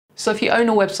So if you own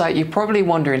a website, you're probably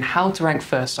wondering how to rank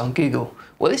first on Google.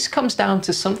 Well, this comes down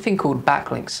to something called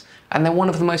backlinks, and they're one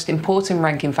of the most important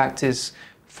ranking factors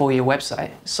for your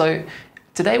website. So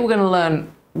today we're going to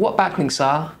learn what backlinks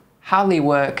are, how they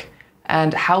work,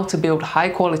 and how to build high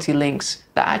quality links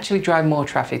that actually drive more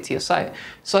traffic to your site.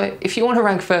 So if you want to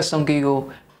rank first on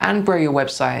Google and grow your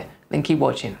website, then keep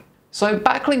watching. So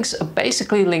backlinks are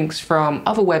basically links from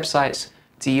other websites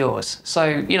to yours.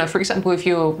 So, for example, if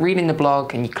you're reading a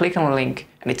blog and you click on a link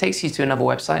and it takes you to another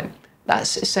website,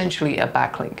 that's essentially a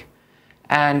backlink.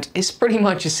 And it's pretty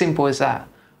much as simple as that.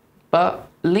 But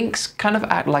links kind of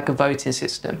act like a voting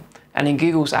system. And in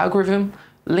Google's algorithm,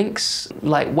 links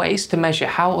like ways to measure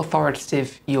how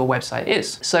authoritative your website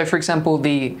is. So for example,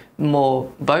 the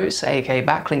more votes, aka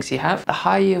backlinks you have, the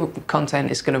higher your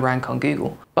content is going to rank on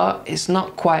Google. But it's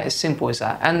not quite as simple as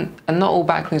that. And not all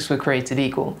backlinks were created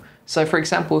equal. So for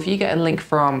example, if you get a link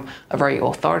from a very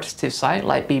authoritative site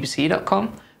like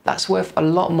bbc.com, that's worth a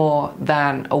lot more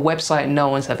than a website no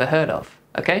one's ever heard of,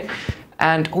 okay?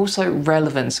 And also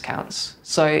relevance counts.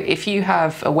 So if you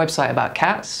have a website about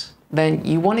cats, then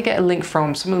you want to get a link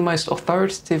from some of the most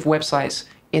authoritative websites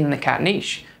in the cat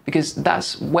niche, because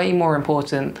that's way more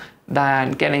important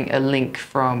than getting a link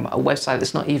from a website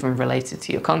that's not even related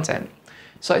to your content.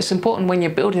 So it's important when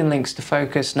you're building links to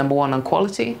focus, number one, on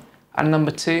quality, and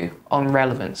number two, on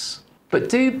relevance. But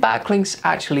do backlinks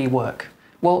actually work?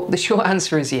 Well, the short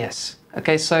answer is yes.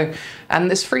 Okay, and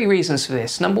there's three reasons for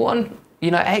this. Number one,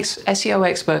 SEO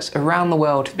experts around the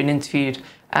world have been interviewed,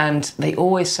 and they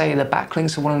always say that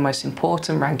backlinks are one of the most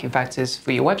important ranking factors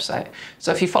for your website.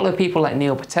 So if you follow people like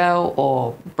Neil Patel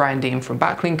or Brian Dean from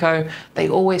Backlink, they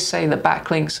always say that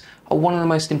backlinks are one of the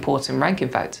most important ranking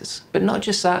factors. But not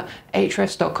just that,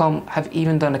 Ahrefs.com have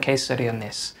even done a case study on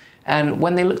this. And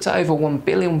when they looked at over 1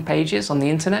 billion pages on the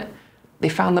internet, they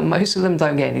found that most of them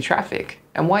don't get any traffic.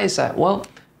 And why is that? Well,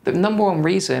 the number one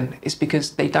reason is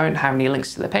because they don't have any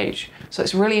links to the page. So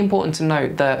it's really important to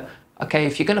note that, okay,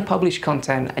 if you're going to publish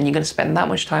content and you're going to spend that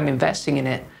much time investing in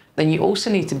it, then you also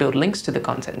need to build links to the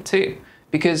content too.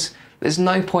 Because there's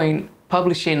no point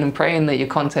publishing and praying that your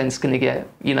content's going to get,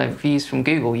 views from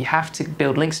Google. You have to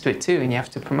build links to it too, and you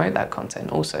have to promote that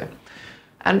content also.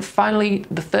 And finally,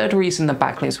 the third reason that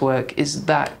backlinks work is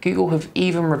that Google have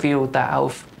even revealed that out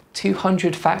of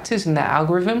 200 factors in their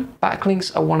algorithm,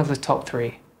 backlinks are one of the top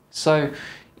 3. So,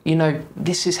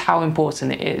 this is how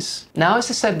important it is. Now, as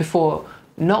I said before,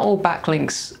 not all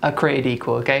backlinks are created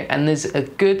equal, okay? And there's a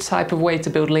good type of way to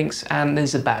build links and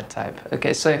there's a bad type,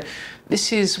 okay? So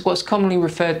this is what's commonly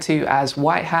referred to as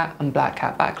white hat and black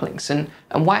hat backlinks.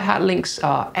 And white hat links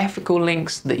are ethical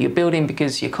links that you're building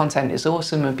because your content is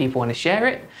awesome and people want to share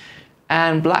it.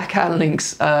 And black hat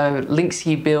links are links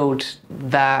you build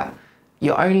that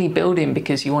you're only building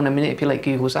because you want to manipulate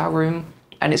Google's algorithm.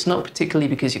 And it's not particularly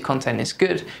because your content is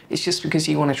good, it's just because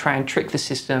you want to try and trick the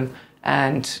system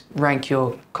and rank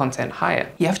your content higher.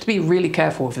 You have to be really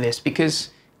careful with this,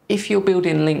 because if you're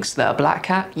building links that are black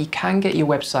hat, you can get your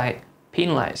website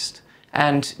penalized.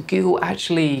 And Google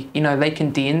actually, they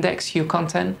can de-index your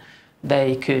content,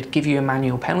 they could give you a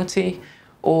manual penalty,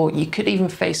 or you could even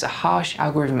face a harsh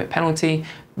algorithmic penalty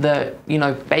that,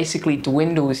 basically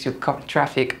dwindles your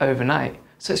traffic overnight.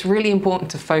 So it's really important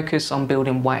to focus on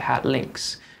building white hat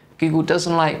links. Google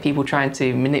doesn't like people trying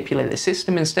to manipulate the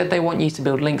system. Instead, they want you to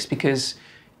build links because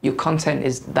your content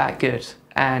is that good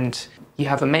and you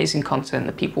have amazing content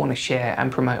that people want to share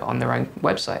and promote on their own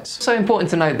websites. So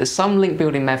important to note that some link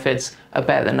building methods are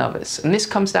better than others. And this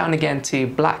comes down again to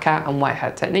black hat and white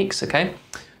hat techniques, okay?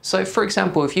 So for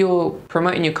example, if you're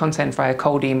promoting your content via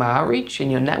cold email outreach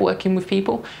and you're networking with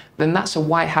people, then that's a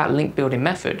white hat link building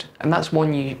method. And that's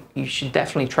one you should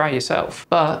definitely try yourself.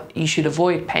 But you should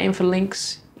avoid paying for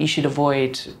links. You should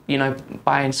avoid,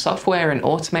 buying software and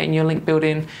automating your link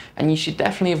building. And you should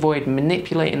definitely avoid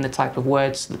manipulating the type of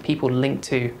words that people link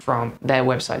to from their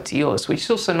website to yours, which is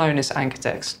also known as anchor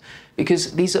text.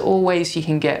 Because these are all ways you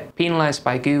can get penalized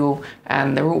by Google,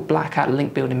 and they're all black hat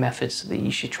link building methods that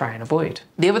you should try and avoid.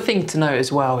 The other thing to note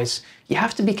as well is you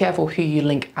have to be careful who you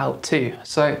link out to.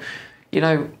 So,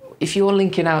 if you're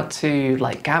linking out to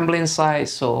like gambling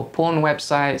sites or porn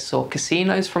websites or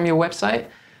casinos from your website,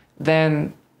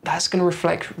 then that's going to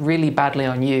reflect really badly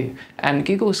on you. And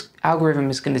Google's algorithm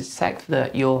is going to detect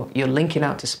that you're linking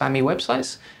out to spammy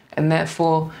websites, and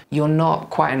therefore you're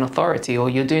not quite an authority, or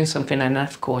you're doing something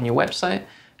unethical on your website.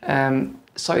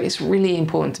 So it's really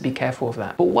important to be careful of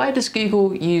that. But why does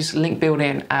Google use link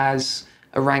building as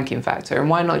a ranking factor,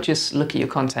 and why not just look at your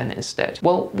content instead?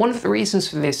 Well, one of the reasons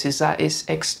for this is that it's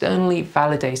externally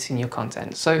validating your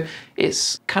content. So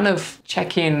it's kind of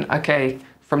checking, okay,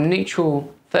 from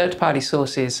neutral third-party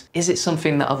sources, is it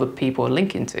something that other people are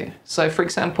linking to? So for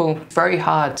example, very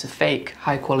hard to fake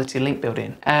high-quality link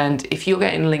building. And if you're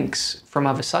getting links from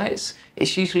other sites,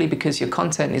 it's usually because your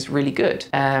content is really good.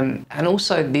 And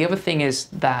also the other thing is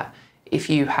that if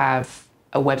you have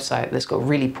a website that's got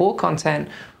really poor content,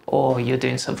 or you're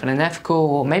doing something unethical,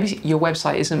 or maybe your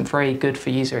website isn't very good for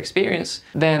user experience,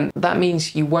 then that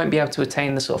means you won't be able to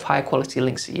attain the sort of high quality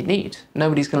links that you need.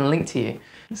 Nobody's going to link to you.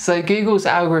 So Google's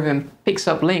algorithm picks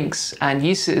up links and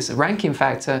uses it as a ranking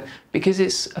factor because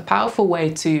it's a powerful way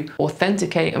to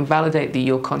authenticate and validate that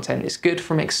your content is good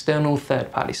from external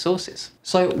third-party sources.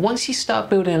 So once you start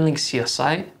building links to your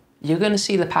site, you're going to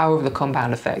see the power of the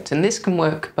compound effect, and this can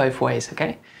work both ways,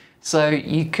 okay? So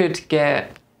you could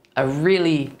get a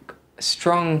really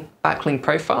strong backlink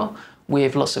profile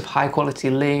with lots of high quality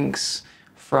links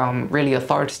from really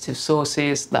authoritative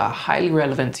sources that are highly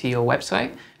relevant to your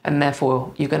website, and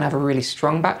therefore you're going to have a really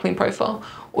strong backlink profile.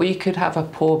 Or you could have a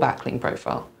poor backlink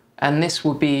profile, and this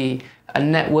will be a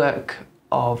network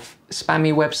of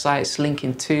spammy websites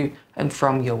linking to and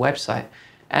from your website.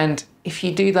 And if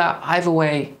you do that either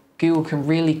way, Google can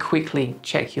really quickly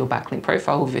check your backlink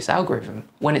profile with its algorithm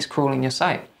when it's crawling your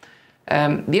site.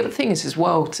 The other thing is as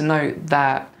well to note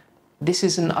that this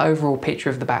is an overall picture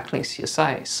of the backlinks to your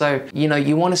site. So,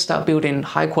 you want to start building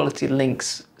high quality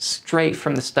links straight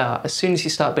from the start. As soon as you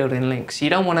start building links, you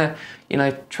don't want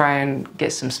to, try and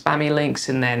get some spammy links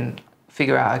and then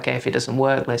figure out, okay, if it doesn't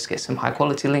work, let's get some high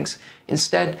quality links.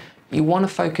 Instead, you want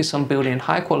to focus on building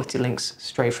high quality links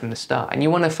straight from the start. And you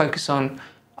want to focus on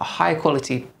a high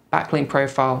quality backlink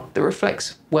profile that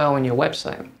reflects well on your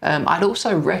website. I'd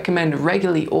also recommend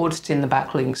regularly auditing the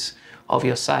backlinks of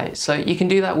your site. So you can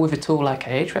do that with a tool like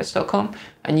ahrefs.com,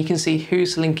 and you can see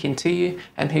who's linking to you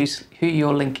and who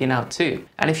you're linking out to.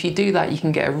 And if you do that, you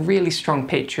can get a really strong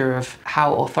picture of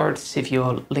how authoritative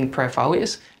your link profile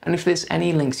is, and if there's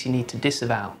any links you need to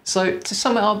disavow. So to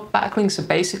sum it up, backlinks are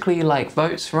basically like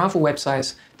votes from other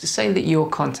websites to say that your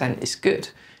content is good.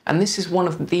 And this is one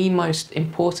of the most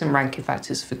important ranking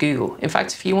factors for Google. In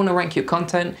fact, if you want to rank your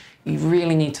content, you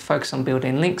really need to focus on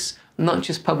building links, not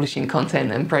just publishing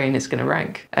content and praying it's going to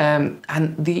rank.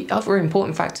 And the other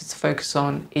important factor to focus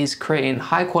on is creating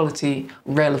high quality,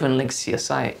 relevant links to your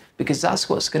site, because that's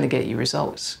what's going to get you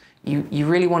results. You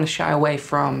really want to shy away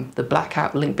from the black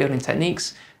hat link building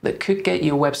techniques that could get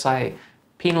your website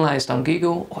penalized on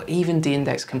Google or even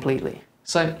de-indexed completely.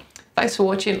 So thanks for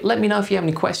watching. Let me know if you have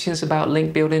any questions about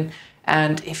link building,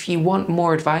 and if you want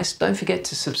more advice, don't forget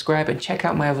to subscribe and check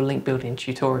out my other link building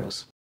tutorials.